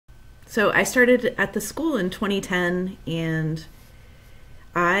So I started at the school in 2010, and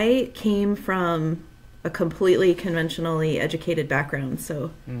I came from a completely conventionally educated background.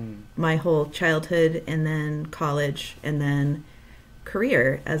 So my whole childhood and then college and then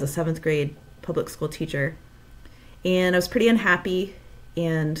career as a 7th grade public school teacher. And I was pretty unhappy,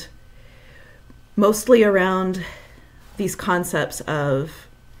 and mostly around these concepts of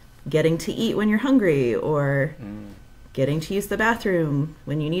getting to eat when you're hungry or getting to use the bathroom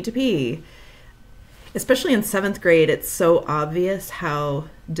when you need to pee. Especially in 7th grade, it's so obvious how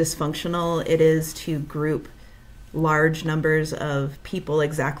dysfunctional it is to group large numbers of people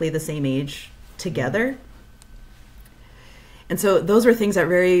exactly the same age together. And so those were things that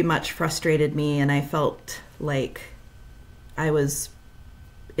very much frustrated me, and I felt like I was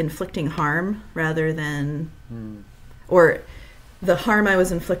inflicting harm rather than, or the harm I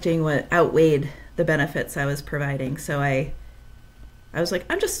was inflicting outweighed the benefits I was providing. So I was like,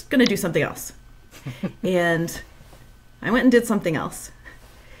 I'm just going to do something else. And I went and did something else.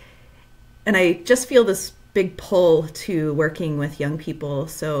 And I just feel this big pull to working with young people.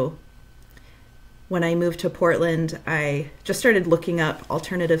 So when I moved to Portland, I just started looking up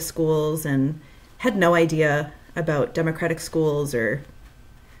alternative schools and had no idea about democratic schools, or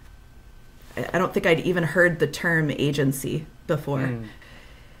I don't think I'd even heard the term agency before.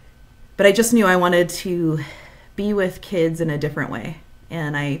 But I just knew I wanted to be with kids in a different way.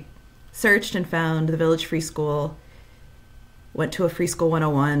 And I searched and found the Village Free School, went to a Free School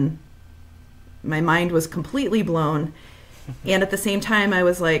 101. My mind was completely blown. And at the same time, I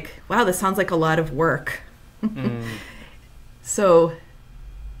was like, wow, this sounds like a lot of work. So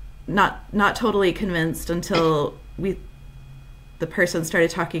not totally convinced until the person started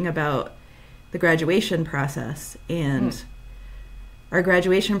talking about the graduation process. And our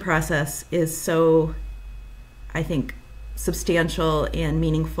graduation process is so, I think, substantial and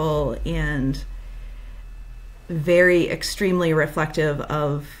meaningful and very extremely reflective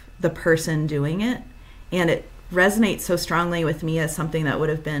of the person doing it. And it resonates so strongly with me as something that would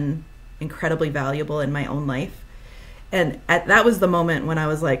have been incredibly valuable in my own life. And that was the moment when I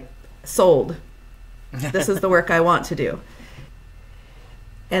was like, sold. This is the work I want to do.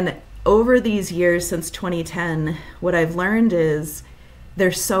 And over these years since 2010, what I've learned is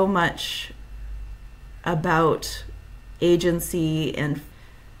there's so much about agency and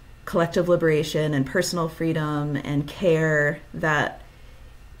collective liberation and personal freedom and care that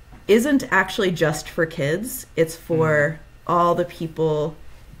isn't actually just for kids. It's for all the people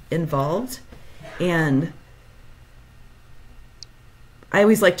involved. And I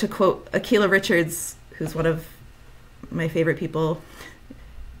always like to quote Akilah Richards, who's one of my favorite people,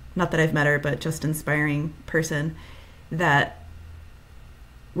 not that I've met her, but just inspiring person, that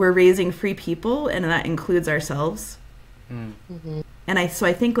we're raising free people, and that includes ourselves. And I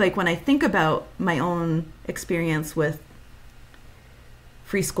think, like, when I think about my own experience with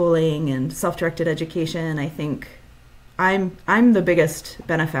free schooling and self-directed education, I think I'm the biggest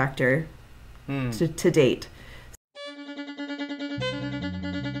benefactor to date.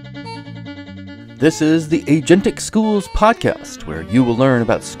 This is the Agentic Schools Podcast, where you will learn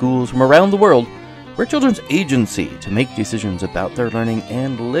about schools from around the world where children's agency to make decisions about their learning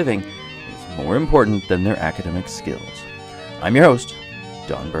and living is more important than their academic skills. I'm your host,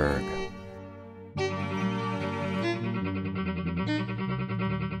 Don Berg.